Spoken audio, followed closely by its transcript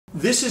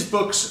This is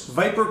booq's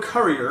Viper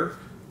Courier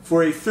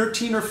for a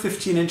 13 or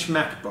 15-inch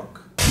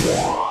MacBook.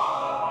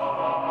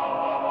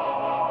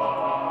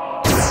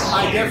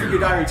 Hi, Dan from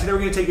your diary. Today we're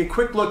going to take a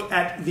quick look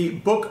at the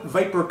booq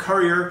Viper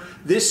Courier.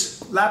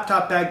 This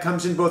laptop bag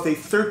comes in both a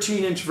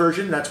 13-inch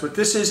version, that's what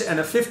this is, and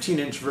a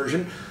 15-inch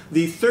version.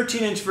 The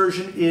 13-inch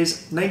version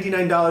is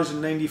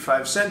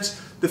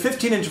 $99.95. The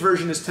 15-inch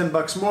version is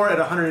 $10 more at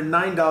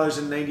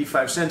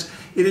 $109.95.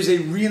 It is a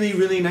really,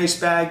 really nice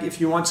bag if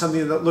you want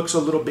something that looks a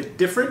little bit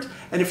different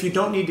and if you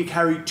don't need to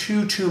carry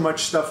too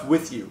much stuff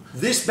with you.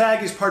 This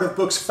bag is part of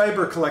booq's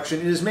fiber collection.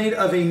 It is made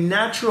of a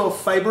natural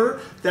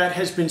fiber that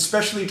has been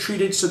specially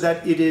treated so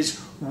that it is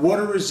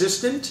water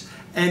resistant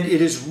and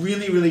it is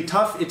really, really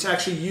tough. It's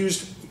actually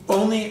used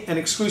only and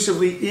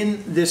exclusively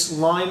in this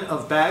line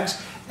of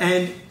bags,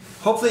 and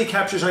hopefully it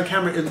captures on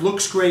camera. It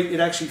looks great. It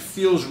actually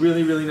feels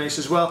really, really nice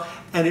as well.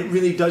 And it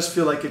really does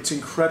feel like it's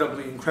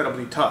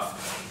incredibly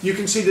tough. You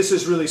can see this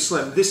is really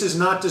slim. This is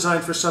not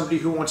designed for somebody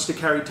who wants to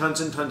carry tons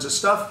and tons of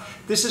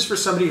stuff. This is for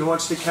somebody who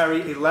wants to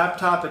carry a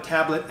laptop, a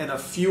tablet, and a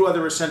few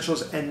other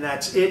essentials, and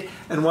that's it,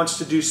 and wants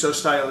to do so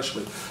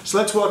stylishly. So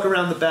let's walk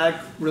around the bag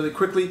really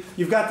quickly.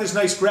 You've got this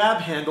nice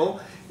grab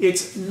handle.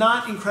 It's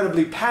not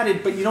incredibly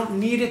padded, but you don't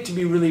need it to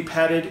be really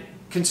padded,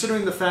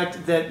 considering the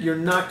fact that you're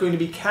not going to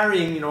be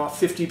carrying,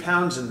 50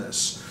 pounds in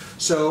this.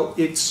 So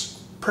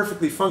it's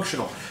perfectly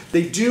functional.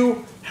 They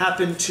do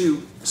happen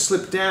to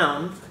slip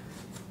down.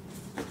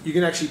 You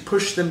can actually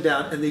push them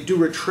down and they do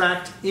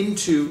retract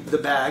into the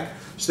bag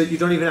so that you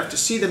don't even have to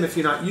see them if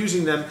you're not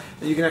using them,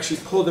 and you can actually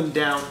pull them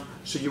down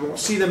so you won't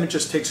see them. It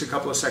just takes a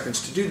couple of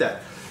seconds to do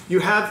that.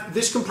 You have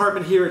this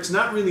compartment here. It's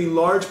not really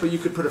large, but you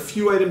could put a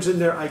few items in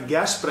there, I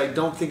guess, but I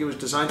don't think it was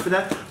designed for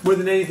that. More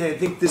than anything, I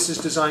think this is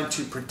designed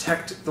to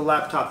protect the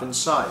laptop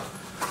inside.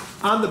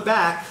 On the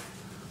back,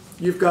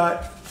 you've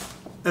got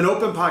an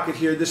open pocket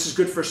here. This is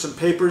good for some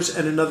papers,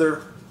 and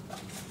another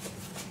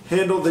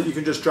handle that you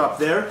can just drop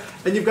there.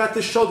 And you've got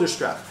this shoulder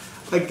strap.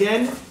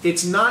 Again,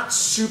 it's not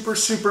super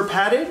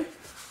padded,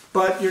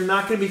 but you're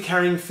not going to be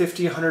carrying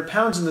 50, 100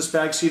 pounds in this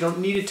bag, so you don't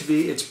need it to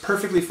be. It's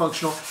perfectly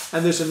functional,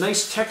 and there's a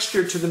nice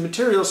texture to the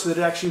material so that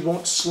it actually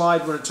won't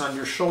slide when it's on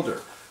your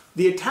shoulder.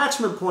 The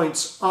attachment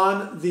points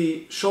on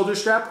the shoulder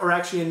strap are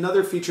actually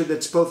another feature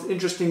that's both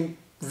interesting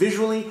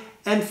visually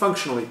and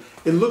functionally.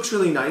 It looks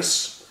really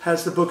nice,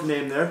 has the booq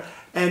name there,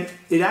 and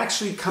it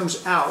actually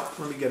comes out.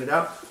 Let me get it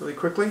out really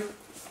quickly.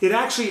 It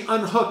actually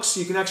unhooks, so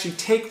you can actually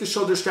take the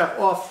shoulder strap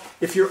off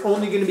if you're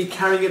only going to be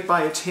carrying it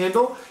by its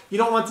handle. You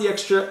don't want the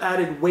extra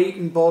added weight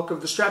and bulk of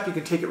the strap. You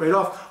can take it right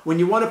off. When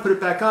you want to put it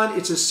back on,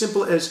 it's as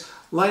simple as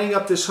lining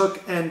up this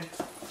hook and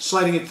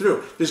sliding it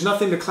through. There's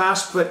nothing to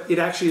clasp, but it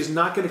actually is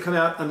not going to come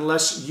out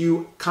unless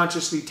you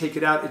consciously take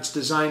it out. It's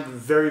designed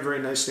very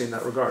nicely in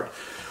that regard.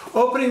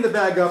 Opening the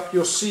bag up,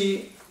 you'll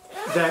see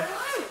that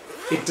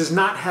it does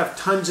not have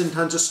tons and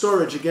tons of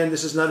storage. Again,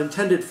 this is not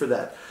intended for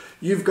that.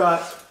 You've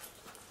got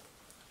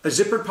a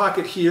zippered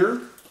pocket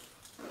here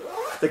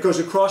that goes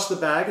across the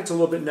bag. It's a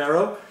little bit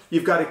narrow.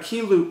 You've got a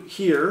key loop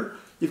here.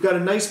 You've got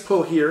a nice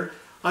pull here.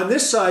 On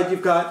this side,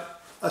 you've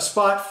got a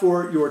spot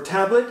for your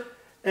tablet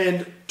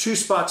and 2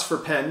 spots for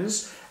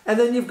pens. And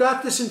then you've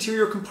got this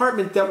interior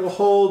compartment that will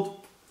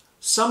hold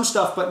some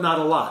stuff, but not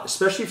a lot.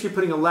 Especially if you're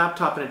putting a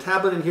laptop and a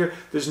tablet in here,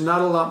 there's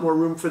not a lot more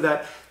room for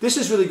that. This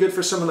is really good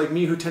for someone like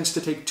me who tends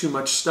to take too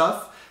much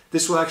stuff.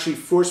 This will actually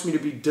force me to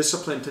be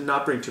disciplined to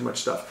not bring too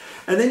much stuff.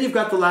 And then you've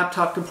got the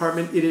laptop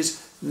compartment. It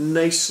is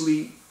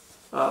nicely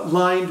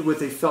lined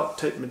with a felt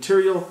type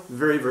material,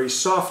 very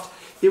soft.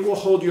 It will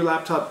hold your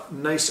laptop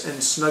nice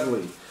and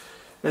snugly.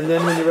 And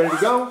then when you're ready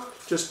to go,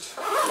 just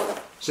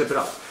zip it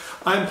up.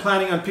 I'm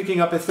planning on picking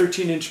up a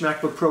 13-inch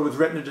MacBook Pro with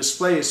Retina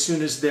display as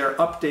soon as they're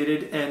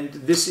updated, and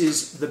this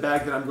is the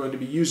bag that I'm going to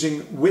be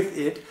using with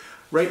it.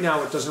 Right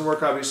now it doesn't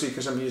work, obviously,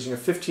 because I'm using a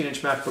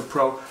 15-inch MacBook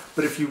Pro,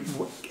 but if you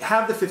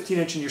have the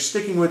 15-inch and you're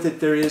sticking with it,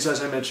 there is,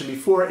 as I mentioned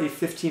before, a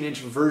 15-inch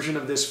version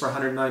of this for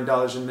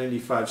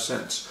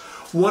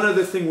 $109.95. One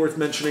other thing worth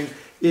mentioning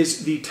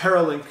is the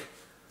TerraLink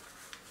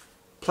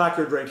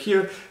placard right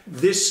here.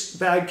 This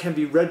bag can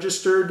be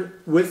registered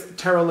with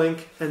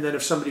TerraLink, and then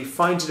if somebody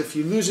finds it, if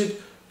you lose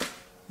it,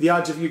 the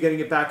odds of you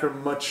getting it back are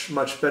much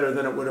better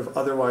than it would have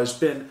otherwise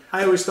been.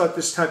 I always thought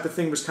this type of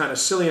thing was kind of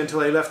silly until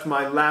I left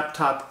my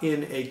laptop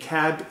in a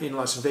cab in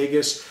Las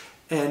Vegas,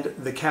 and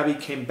the cabbie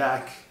came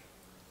back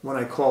when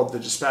I called the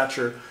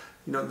dispatcher.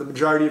 The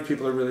majority of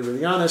people are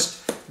really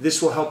honest.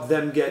 This will help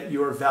them get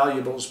your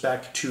valuables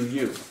back to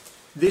you.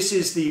 This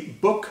is the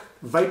booq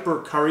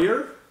Viper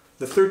Courier,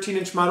 the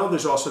 13-inch model.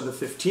 There's also the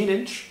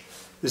 15-inch.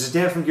 This is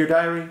Dan from Gear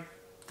Diary.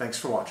 Thanks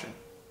for watching.